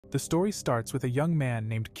The story starts with a young man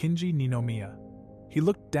named Kinji Ninomiya. He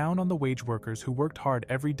looked down on the wage workers who worked hard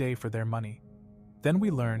every day for their money. Then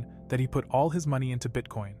we learn that he put all his money into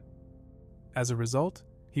Bitcoin. As a result,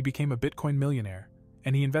 he became a Bitcoin millionaire,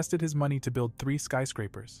 and he invested his money to build 3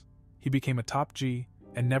 skyscrapers. He became a top G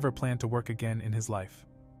and never planned to work again in his life.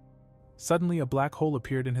 Suddenly a black hole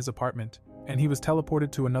appeared in his apartment, and he was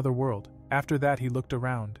teleported to another world. After that he looked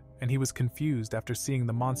around, and he was confused after seeing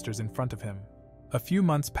the monsters in front of him. A few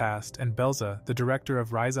months passed and Belza, the director of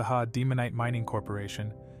Rizaha Demonite Mining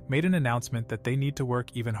Corporation, made an announcement that they need to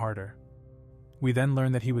work even harder. We then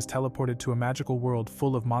learn that he was teleported to a magical world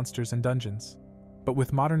full of monsters and dungeons. But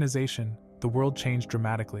with modernization, the world changed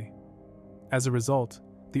dramatically. As a result,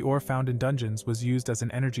 the ore found in dungeons was used as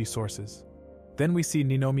an energy sources. Then we see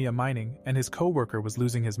Ninomiya mining, and his co-worker was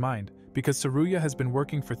losing his mind, because Saruya has been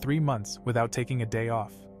working for 3 months without taking a day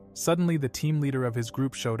off. Suddenly the team leader of his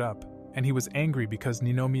group showed up, and he was angry because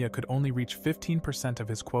Ninomiya could only reach 15% of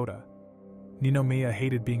his quota. Ninomiya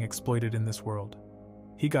hated being exploited in this world.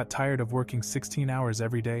 He got tired of working 16 hours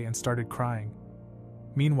every day and started crying.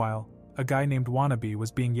 Meanwhile, a guy named Wannabe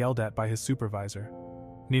was being yelled at by his supervisor.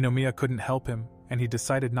 Ninomiya couldn't help him, and he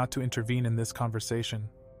decided not to intervene in this conversation.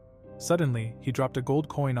 Suddenly, he dropped a gold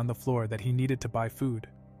coin on the floor that he needed to buy food.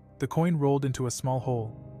 The coin rolled into a small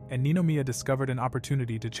hole, and Ninomiya discovered an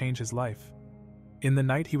opportunity to change his life. In the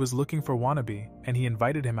night he was looking for Wannabe, and he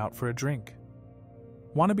invited him out for a drink.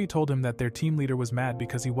 Wannabe told him that their team leader was mad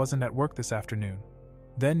because he wasn't at work this afternoon.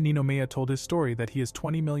 Then Ninomiya told his story that he is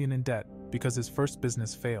 20 million in debt because his first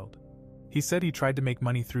business failed. He said he tried to make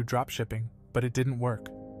money through dropshipping, but it didn't work.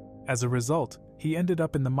 As a result, he ended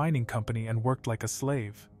up in the mining company and worked like a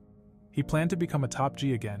slave. He planned to become a top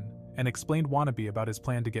G again, and explained Wannabe about his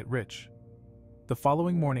plan to get rich. The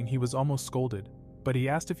following morning he was almost scolded, but he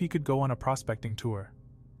asked if he could go on a prospecting tour.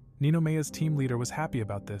 Ninomiya's team leader was happy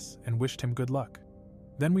about this and wished him good luck.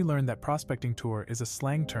 Then we learned that prospecting tour is a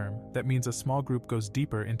slang term that means a small group goes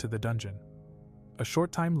deeper into the dungeon. A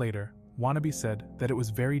short time later, Wannabe said that it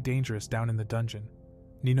was very dangerous down in the dungeon.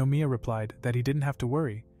 Ninomiya replied that he didn't have to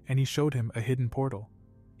worry, and he showed him a hidden portal.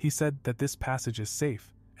 He said that this passage is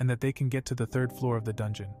safe, and that they can get to the 3rd floor of the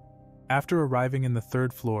dungeon. After arriving in the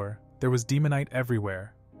 3rd floor, there was demonite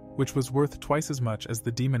everywhere, which was worth twice as much as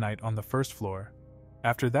the demonite on the 1st floor.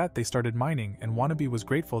 After that they started mining, and Wannabe was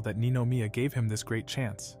grateful that Ninomiya gave him this great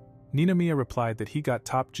chance. Ninomiya replied that he got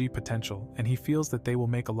top G potential and he feels that they will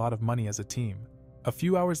make a lot of money as a team. A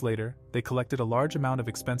few hours later, they collected a large amount of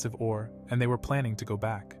expensive ore, and they were planning to go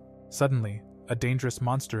back. Suddenly, a dangerous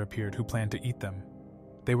monster appeared who planned to eat them.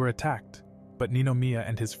 They were attacked, but Ninomiya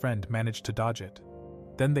and his friend managed to dodge it.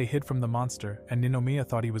 Then they hid from the monster, and Ninomiya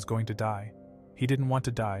thought he was going to die. He didn't want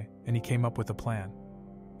to die, and he came up with a plan.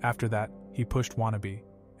 After that, he pushed Wannabe,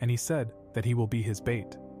 and he said that he will be his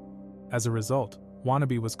bait. As a result,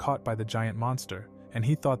 Wannabe was caught by the giant monster, and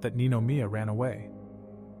he thought that Ninomiya ran away.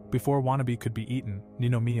 Before Wannabe could be eaten,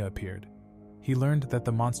 Ninomiya appeared. He learned that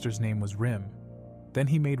the monster's name was Rim. Then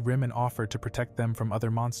he made Rim an offer to protect them from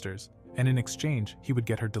other monsters, and in exchange he would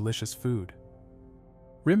get her delicious food.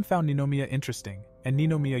 Rim found Ninomiya interesting, and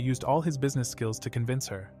Ninomiya used all his business skills to convince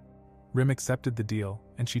her. Rim accepted the deal,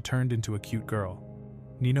 and she turned into a cute girl.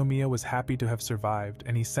 Ninomiya was happy to have survived,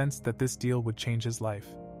 and he sensed that this deal would change his life.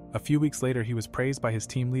 A few weeks later he was praised by his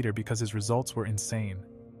team leader because his results were insane.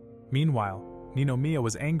 Meanwhile, Ninomiya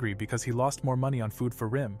was angry because he lost more money on food for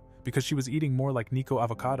Rim, because she was eating more like Nico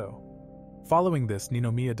avocado. Following this,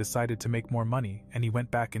 Ninomiya decided to make more money, and he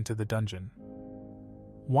went back into the dungeon.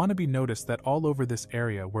 Wannabe noticed that all over this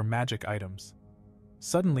area were magic items.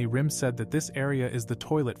 Suddenly Rim said that this area is the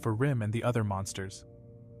toilet for Rim and the other monsters.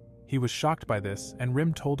 He was shocked by this, and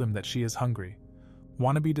Rim told him that she is hungry.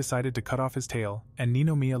 Wannabe decided to cut off his tail, and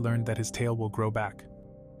Ninomiya learned that his tail will grow back.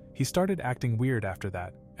 He started acting weird after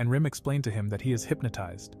that, and Rim explained to him that he is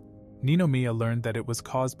hypnotized. Ninomiya learned that it was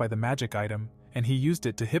caused by the magic item, and he used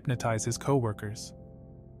it to hypnotize his co-workers.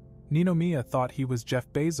 Ninomiya thought he was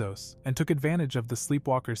Jeff Bezos and took advantage of the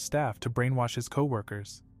sleepwalker's staff to brainwash his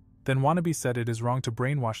co-workers. Then Wannabe said it is wrong to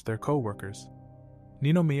brainwash their co-workers.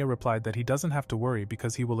 Ninomiya replied that he doesn't have to worry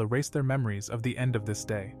because he will erase their memories of the end of this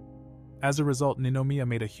day. As a result, Ninomiya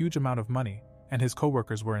made a huge amount of money, and his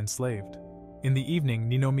co-workers were enslaved. In the evening,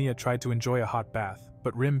 Ninomiya tried to enjoy a hot bath,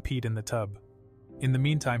 but Rim peed in the tub. In the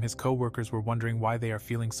meantime, his co-workers were wondering why they are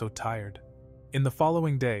feeling so tired. In the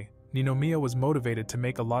following day, Ninomiya was motivated to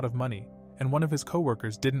make a lot of money, and one of his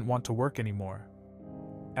co-workers didn't want to work anymore.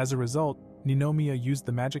 As a result, Ninomiya used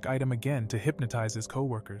the magic item again to hypnotize his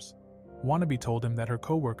co-workers. Wannabe told him that her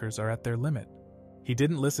co-workers are at their limit. He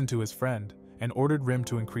didn't listen to his friend, and ordered Rim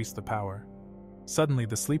to increase the power. Suddenly,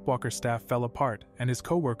 the sleepwalker staff fell apart and his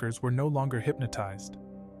co-workers were no longer hypnotized.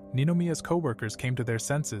 Ninomiya's co-workers came to their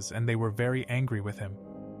senses and they were very angry with him.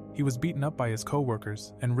 He was beaten up by his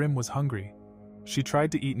co-workers and Rim was hungry. She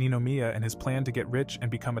tried to eat Ninomiya and his plan to get rich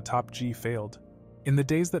and become a top G failed. In the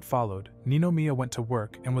days that followed, Ninomiya went to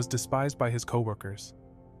work and was despised by his co-workers.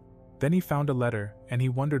 Then he found a letter and he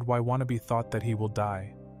wondered why Wannabe thought that he will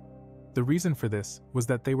die. The reason for this was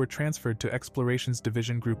that they were transferred to Explorations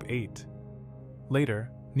Division Group 8.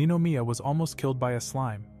 Later, Ninomiya was almost killed by a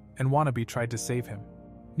slime, and Wannabe tried to save him.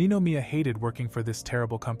 Ninomiya hated working for this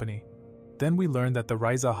terrible company. Then we learned that the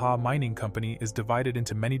Raizaha mining company is divided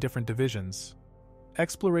into many different divisions.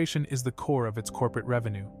 Exploration is the core of its corporate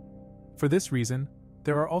revenue. For this reason,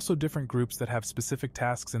 there are also different groups that have specific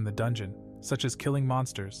tasks in the dungeon, such as killing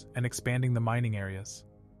monsters and expanding the mining areas.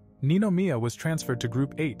 Ninomiya was transferred to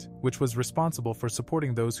Group 8, which was responsible for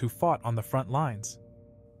supporting those who fought on the front lines.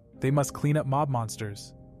 They must clean up mob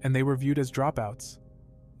monsters, and they were viewed as dropouts.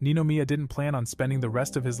 Ninomiya didn't plan on spending the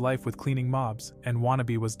rest of his life with cleaning mobs, and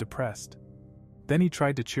Wannabe was depressed. Then he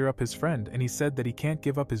tried to cheer up his friend and he said that he can't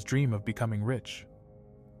give up his dream of becoming rich.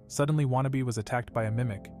 Suddenly Wannabe was attacked by a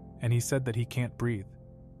mimic, and he said that he can't breathe.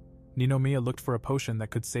 Ninomiya looked for a potion that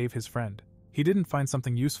could save his friend. He didn't find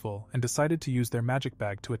something useful and decided to use their magic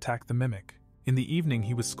bag to attack the mimic. In the evening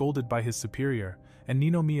he was scolded by his superior, and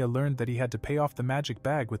Ninomiya learned that he had to pay off the magic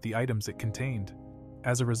bag with the items it contained.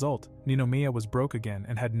 As a result, Ninomiya was broke again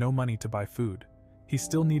and had no money to buy food. He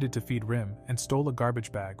still needed to feed Rim and stole a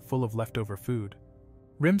garbage bag full of leftover food.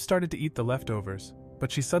 Rim started to eat the leftovers,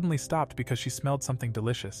 but she suddenly stopped because she smelled something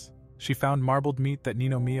delicious. She found marbled meat that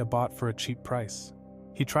Ninomiya bought for a cheap price.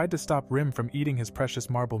 He tried to stop Rim from eating his precious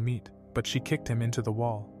marble meat, but she kicked him into the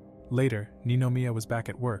wall. Later, Ninomiya was back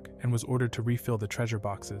at work and was ordered to refill the treasure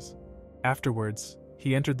boxes. Afterwards,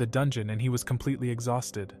 he entered the dungeon and he was completely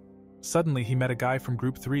exhausted. Suddenly he met a guy from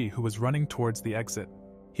Group 3 who was running towards the exit.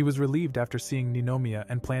 He was relieved after seeing Ninomiya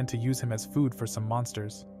and planned to use him as food for some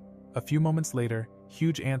monsters. A few moments later,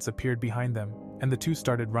 huge ants appeared behind them, and the two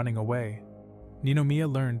started running away.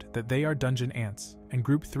 Ninomiya learned that they are dungeon ants, and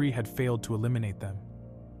Group 3 had failed to eliminate them.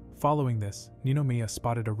 Following this, Ninomiya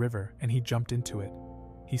spotted a river and he jumped into it.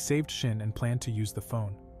 He saved Shin and planned to use the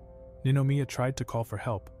phone. Ninomiya tried to call for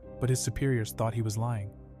help, but his superiors thought he was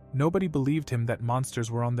lying. Nobody believed him that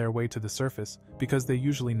monsters were on their way to the surface because they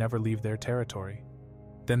usually never leave their territory.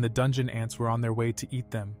 Then the dungeon ants were on their way to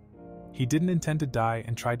eat them. He didn't intend to die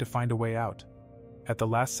and tried to find a way out. At the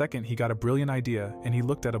last second he got a brilliant idea and he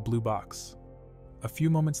looked at a blue box. A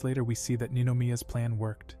few moments later we see that Ninomiya's plan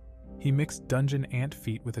worked. He mixed dungeon ant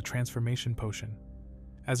feet with a transformation potion.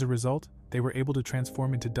 As a result, they were able to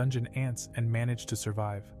transform into dungeon ants and managed to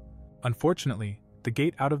survive. Unfortunately, the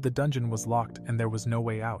gate out of the dungeon was locked and there was no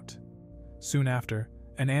way out. Soon after,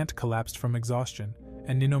 an ant collapsed from exhaustion,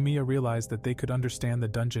 and Ninomiya realized that they could understand the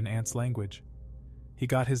dungeon ant's language. He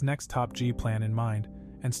got his next top G plan in mind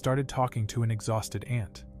and started talking to an exhausted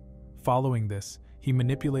ant. Following this, he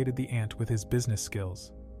manipulated the ant with his business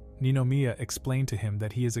skills. Ninomiya explained to him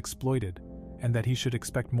that he is exploited and that he should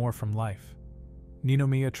expect more from life.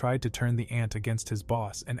 Ninomiya tried to turn the ant against his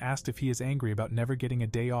boss and asked if he is angry about never getting a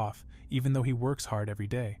day off, even though he works hard every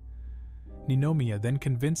day. Ninomiya then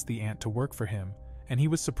convinced the ant to work for him, and he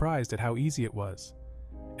was surprised at how easy it was.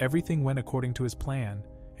 Everything went according to his plan,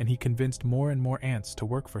 and he convinced more and more ants to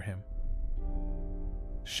work for him.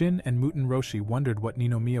 Shin and Muten Roshi wondered what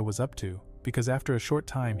Ninomiya was up to, because after a short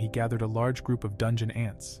time he gathered a large group of dungeon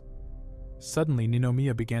ants. Suddenly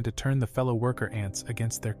Ninomiya began to turn the fellow worker ants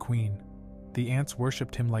against their queen. The ants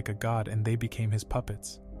worshipped him like a god and they became his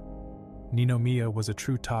puppets. Ninomiya was a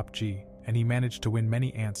true top G, and he managed to win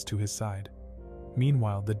many ants to his side.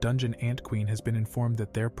 Meanwhile, the dungeon ant queen has been informed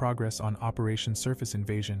that their progress on Operation Surface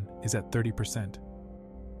Invasion is at 30%.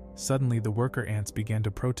 Suddenly the worker ants began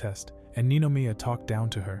to protest, and Ninomiya talked down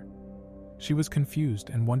to her. She was confused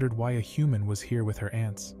and wondered why a human was here with her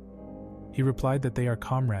ants. He replied that they are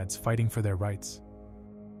comrades fighting for their rights.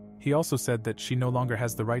 He also said that she no longer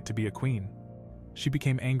has the right to be a queen. She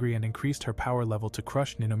became angry and increased her power level to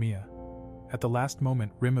crush Ninomiya. At the last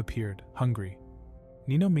moment, Rim appeared, hungry.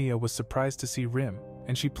 Ninomiya was surprised to see Rim,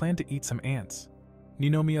 and she planned to eat some ants.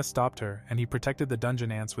 Ninomiya stopped her, and he protected the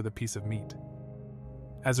dungeon ants with a piece of meat.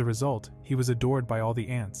 As a result, he was adored by all the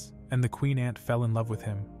ants, and the queen ant fell in love with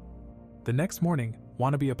him. The next morning,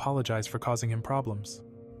 Wannabe apologized for causing him problems.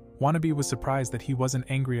 Wannabe was surprised that he wasn't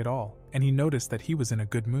angry at all, and he noticed that he was in a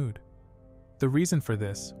good mood. The reason for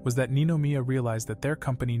this was that Ninomiya realized that their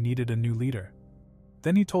company needed a new leader.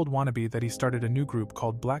 Then he told Wannabe that he started a new group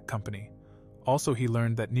called Black Company. Also, he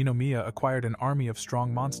learned that Ninomiya acquired an army of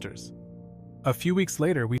strong monsters. A few weeks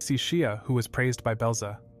later, we see Shia, who was praised by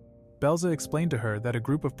Belza. Belza explained to her that a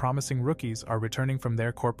group of promising rookies are returning from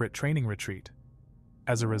their corporate training retreat.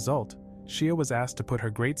 As a result, Shia was asked to put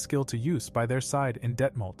her great skill to use by their side in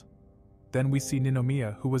Detmold. Then we see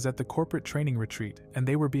Ninomiya, who was at the corporate training retreat, and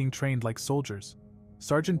they were being trained like soldiers.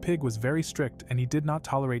 Sergeant Pig was very strict and he did not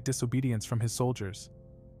tolerate disobedience from his soldiers.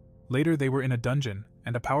 Later they were in a dungeon,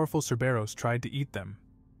 and a powerful Cerberus tried to eat them.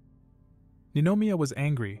 Ninomiya was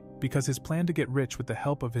angry because his plan to get rich with the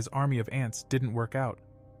help of his army of ants didn't work out.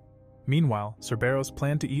 Meanwhile, Cerberus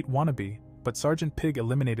planned to eat Wannabe, but Sergeant Pig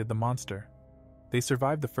eliminated the monster. They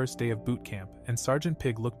survived the first day of boot camp, and Sergeant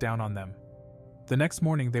Pig looked down on them. The next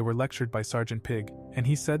morning they were lectured by Sergeant Pig, and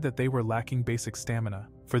he said that they were lacking basic stamina.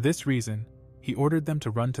 For this reason, he ordered them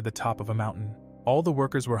to run to the top of a mountain. All the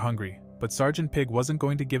workers were hungry, but Sergeant Pig wasn't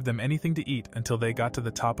going to give them anything to eat until they got to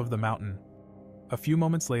the top of the mountain. A few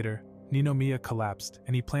moments later, Ninomiya collapsed,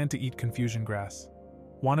 and he planned to eat confusion grass.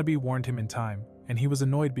 Wannabe warned him in time, and he was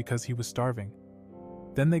annoyed because he was starving.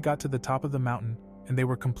 Then they got to the top of the mountain, and they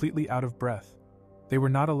were completely out of breath. They were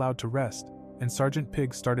not allowed to rest, and Sergeant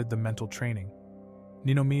Pig started the mental training.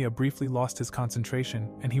 Ninomiya briefly lost his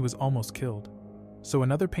concentration, and he was almost killed. So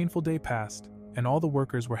another painful day passed, and all the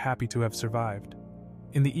workers were happy to have survived.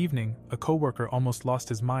 In the evening, a co-worker almost lost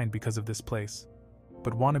his mind because of this place.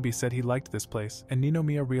 But Wannabe said he liked this place, and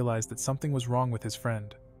Ninomiya realized that something was wrong with his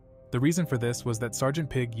friend. The reason for this was that Sergeant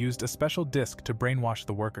Pig used a special disc to brainwash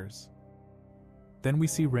the workers. Then we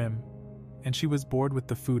see Rim, and she was bored with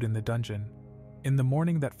the food in the dungeon. In the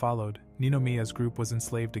morning that followed, Ninomiya's group was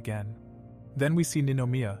enslaved again. Then we see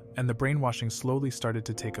Ninomiya, and the brainwashing slowly started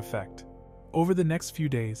to take effect. Over the next few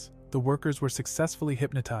days, the workers were successfully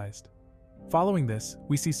hypnotized. Following this,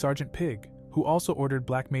 we see Sergeant Pig, who also ordered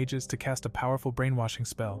black mages to cast a powerful brainwashing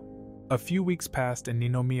spell. A few weeks passed and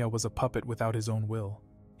Ninomiya was a puppet without his own will.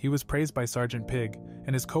 He was praised by Sergeant Pig,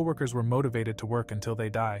 and his co-workers were motivated to work until they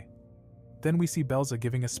die. Then we see Belza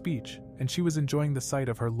giving a speech, and she was enjoying the sight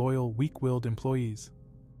of her loyal, weak-willed employees.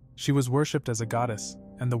 She was worshipped as a goddess,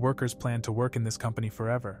 and the workers planned to work in this company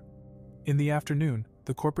forever. In the afternoon,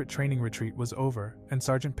 the corporate training retreat was over, and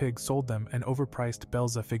Sergeant Pig sold them an overpriced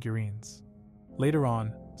Belza figurines. Later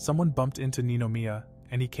on, someone bumped into Ninomiya,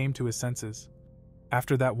 and he came to his senses.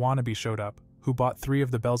 After that, Wannabe showed up, who bought 3 of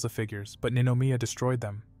the Belza figures, but Ninomiya destroyed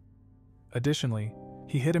them. Additionally,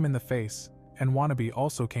 he hit him in the face, and Wannabe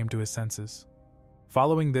also came to his senses.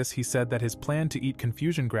 Following this, he said that his plan to eat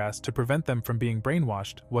confusion grass to prevent them from being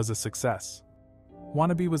brainwashed was a success.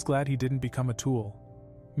 Wannabe was glad he didn't become a tool.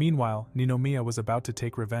 Meanwhile, Ninomiya was about to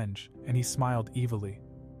take revenge, and he smiled evilly.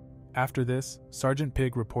 After this, Sergeant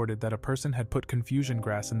Pig reported that a person had put confusion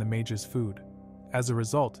grass in the mage's food. As a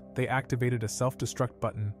result, they activated a self-destruct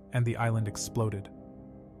button, and the island exploded.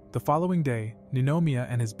 The following day, Ninomiya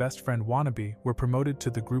and his best friend Wannabe were promoted to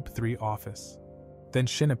the Group 3 office. Then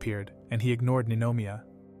Shin appeared, and he ignored Ninomiya.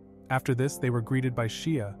 After this, they were greeted by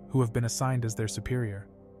Shia, who have been assigned as their superior.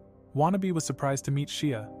 Wannabe was surprised to meet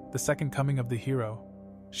Shia, the second coming of the hero.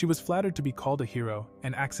 She was flattered to be called a hero,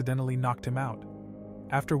 and accidentally knocked him out.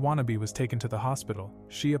 After Wannabe was taken to the hospital,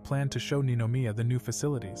 Shia planned to show Ninomiya the new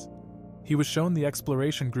facilities. He was shown the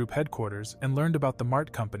Exploration Group headquarters and learned about the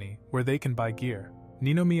Mart Company, where they can buy gear.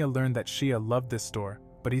 Ninomiya learned that Shia loved this store,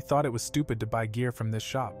 but he thought it was stupid to buy gear from this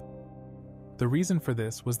shop. The reason for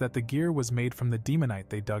this was that the gear was made from the demonite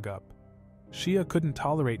they dug up. Shia couldn't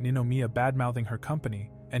tolerate Ninomiya bad-mouthing her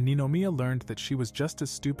company, and Ninomiya learned that she was just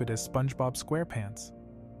as stupid as SpongeBob SquarePants.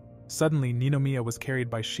 Suddenly, Ninomiya was carried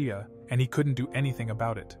by Shia, and he couldn't do anything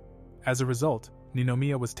about it. As a result,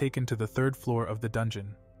 Ninomiya was taken to the 3rd floor of the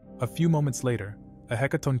dungeon. A few moments later, a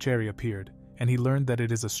Hecatoncheri appeared, and he learned that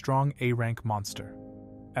it is a strong A-rank monster.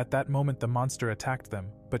 At that moment the monster attacked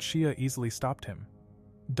them, but Shia easily stopped him.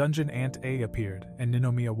 Dungeon Ant A appeared, and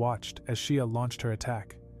Ninomiya watched as Shia launched her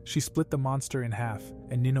attack. She split the monster in half,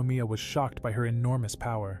 and Ninomiya was shocked by her enormous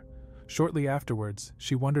power. Shortly afterwards,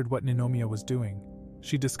 she wondered what Ninomiya was doing.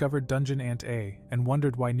 She discovered Dungeon Ant A and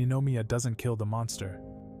wondered why Ninomiya doesn't kill the monster.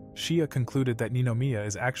 Shia concluded that Ninomiya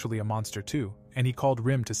is actually a monster too, and he called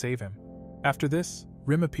Rim to save him. After this,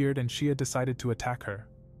 Rim appeared and Shia decided to attack her.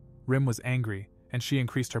 Rim was angry, and she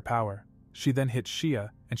increased her power. She then hit Shia,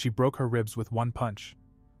 and she broke her ribs with one punch.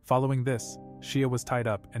 Following this, Shia was tied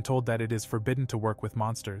up and told that it is forbidden to work with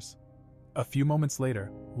monsters. A few moments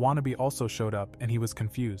later, Wannabe also showed up and he was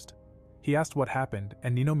confused. He asked what happened,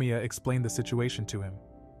 and Ninomiya explained the situation to him.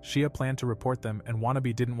 Shia planned to report them, and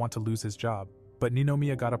Wannabe didn't want to lose his job, but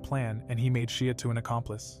Ninomiya got a plan and he made Shia to an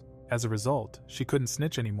accomplice. As a result, she couldn't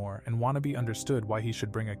snitch anymore, and Wannabe understood why he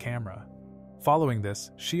should bring a camera. Following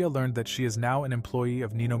this, Shia learned that she is now an employee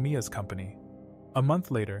of Ninomiya's company. A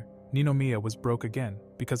month later, Ninomiya was broke again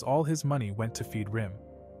because all his money went to feed Rim.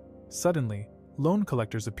 Suddenly, loan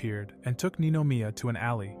collectors appeared and took Ninomiya to an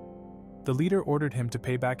alley. The leader ordered him to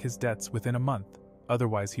pay back his debts within a month,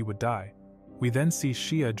 otherwise he would die. We then see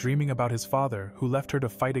Shia dreaming about his father who left her to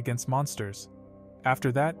fight against monsters.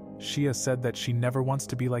 After that, Shia said that she never wants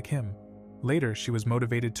to be like him. Later, she was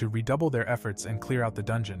motivated to redouble their efforts and clear out the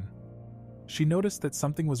dungeon. She noticed that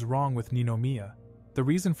something was wrong with Ninomiya. The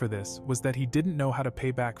reason for this was that he didn't know how to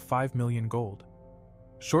pay back 5 million gold.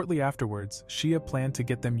 Shortly afterwards, Shia planned to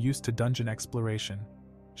get them used to dungeon exploration.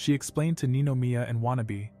 She explained to Ninomiya and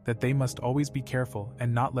Wannabe that they must always be careful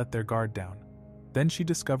and not let their guard down. Then she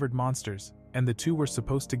discovered monsters, and the two were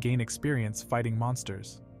supposed to gain experience fighting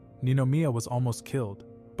monsters. Ninomiya was almost killed,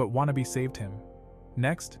 but Wannabe saved him.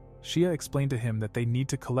 Next, Shia explained to him that they need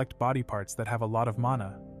to collect body parts that have a lot of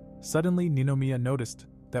mana. Suddenly, Ninomiya noticed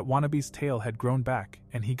that Wannabe's tail had grown back,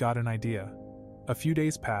 and he got an idea. A few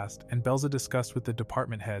days passed, and Belza discussed with the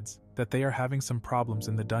department heads that they are having some problems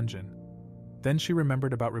in the dungeon. Then she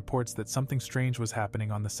remembered about reports that something strange was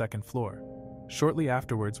happening on the second floor. Shortly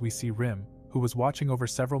afterwards, we see Rim, who was watching over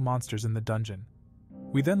several monsters in the dungeon.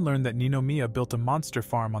 We then learn that Ninomiya built a monster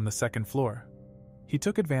farm on the second floor. He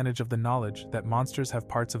took advantage of the knowledge that monsters have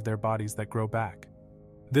parts of their bodies that grow back.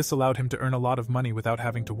 This allowed him to earn a lot of money without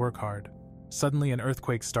having to work hard. Suddenly, an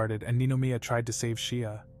earthquake started and Ninomiya tried to save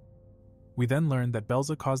Shia. We then learned that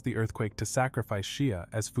Belza caused the earthquake to sacrifice Shia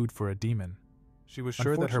as food for a demon. She was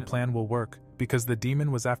sure that her plan will work because the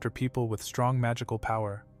demon was after people with strong magical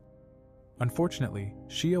power. Unfortunately,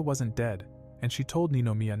 Shia wasn't dead, and she told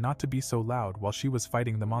Ninomiya not to be so loud while she was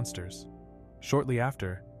fighting the monsters. Shortly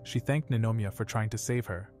after, she thanked Ninomiya for trying to save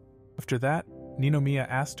her. After that, Ninomiya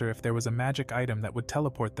asked her if there was a magic item that would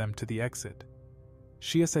teleport them to the exit.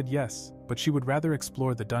 Shia said yes, but she would rather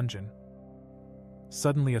explore the dungeon.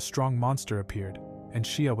 Suddenly a strong monster appeared, and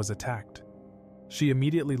Shia was attacked. She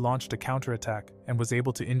immediately launched a counterattack and was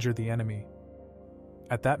able to injure the enemy.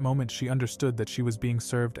 At that moment she understood that she was being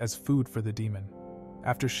served as food for the demon.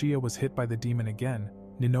 After Shia was hit by the demon again,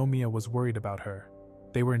 Ninomiya was worried about her.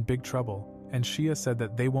 They were in big trouble, and Shia said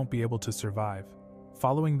that they won't be able to survive.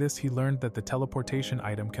 Following this, he learned that the teleportation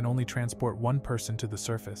item can only transport one person to the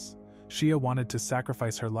surface. Shia wanted to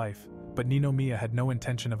sacrifice her life, but Ninomiya had no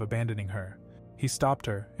intention of abandoning her. He stopped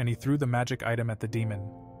her, and he threw the magic item at the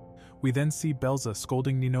demon. We then see Belza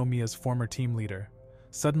scolding Ninomiya's former team leader.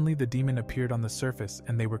 Suddenly the demon appeared on the surface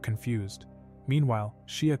and they were confused. Meanwhile,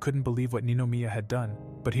 Shia couldn't believe what Ninomiya had done,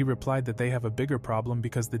 but he replied that they have a bigger problem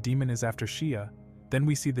because the demon is after Shia. Then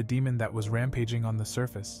we see the demon that was rampaging on the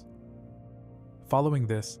surface. Following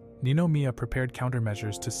this, Ninomiya prepared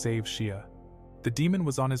countermeasures to save Shia. The demon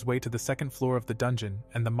was on his way to the second floor of the dungeon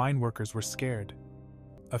and the mine workers were scared.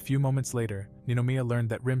 A few moments later, Ninomiya learned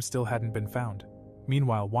that Rim still hadn't been found.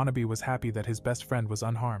 Meanwhile, Wannabe was happy that his best friend was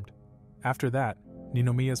unharmed. After that,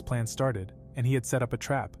 Ninomiya's plan started, and he had set up a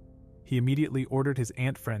trap. He immediately ordered his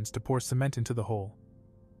ant friends to pour cement into the hole.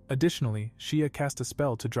 Additionally, Shia cast a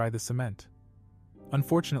spell to dry the cement.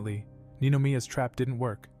 Unfortunately, Ninomiya's trap didn't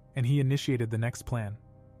work, and he initiated the next plan.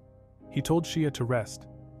 He told Shia to rest,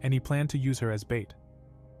 and he planned to use her as bait.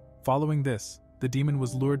 Following this, the demon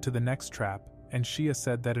was lured to the next trap, and Shia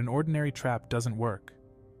said that an ordinary trap doesn't work.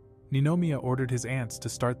 Ninomiya ordered his ants to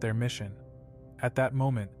start their mission. At that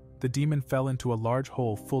moment, the demon fell into a large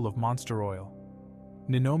hole full of monster oil.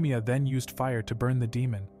 Ninomiya then used fire to burn the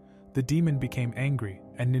demon. The demon became angry,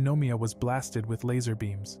 and Ninomiya was blasted with laser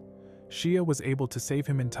beams. Shia was able to save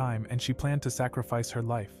him in time and she planned to sacrifice her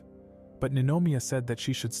life. But Ninomiya said that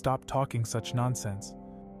she should stop talking such nonsense.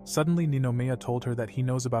 Suddenly Ninomiya told her that he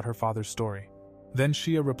knows about her father's story. Then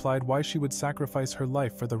Shia replied why she would sacrifice her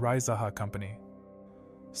life for the Raizaha company.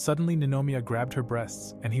 Suddenly Ninomiya grabbed her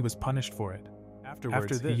breasts and he was punished for it.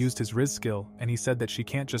 After this, he used his Riz skill and he said that she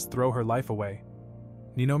can't just throw her life away.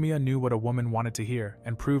 Ninomiya knew what a woman wanted to hear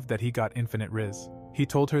and proved that he got infinite Riz. He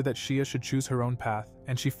told her that Shia should choose her own path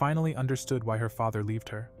and she finally understood why her father left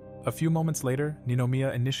her. A few moments later,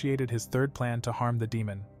 Ninomiya initiated his third plan to harm the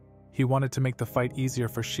demon. He wanted to make the fight easier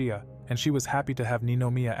for Shia and she was happy to have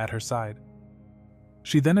Ninomiya at her side.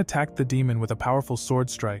 She then attacked the demon with a powerful sword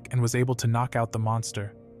strike and was able to knock out the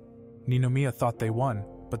monster. Ninomiya thought they won,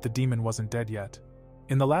 but the demon wasn't dead yet.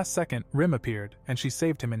 In the last second, Rim appeared, and she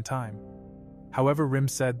saved him in time. However, Rim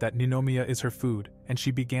said that Ninomiya is her food, and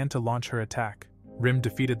she began to launch her attack. Rim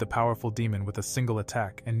defeated the powerful demon with a single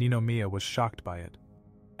attack, and Ninomiya was shocked by it.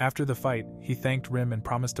 After the fight, he thanked Rim and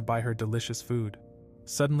promised to buy her delicious food.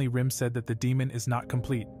 Suddenly, Rim said that the demon is not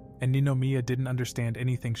complete, and Ninomiya didn't understand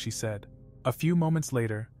anything she said. A few moments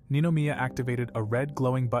later, Ninomiya activated a red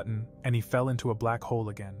glowing button, and he fell into a black hole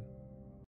again.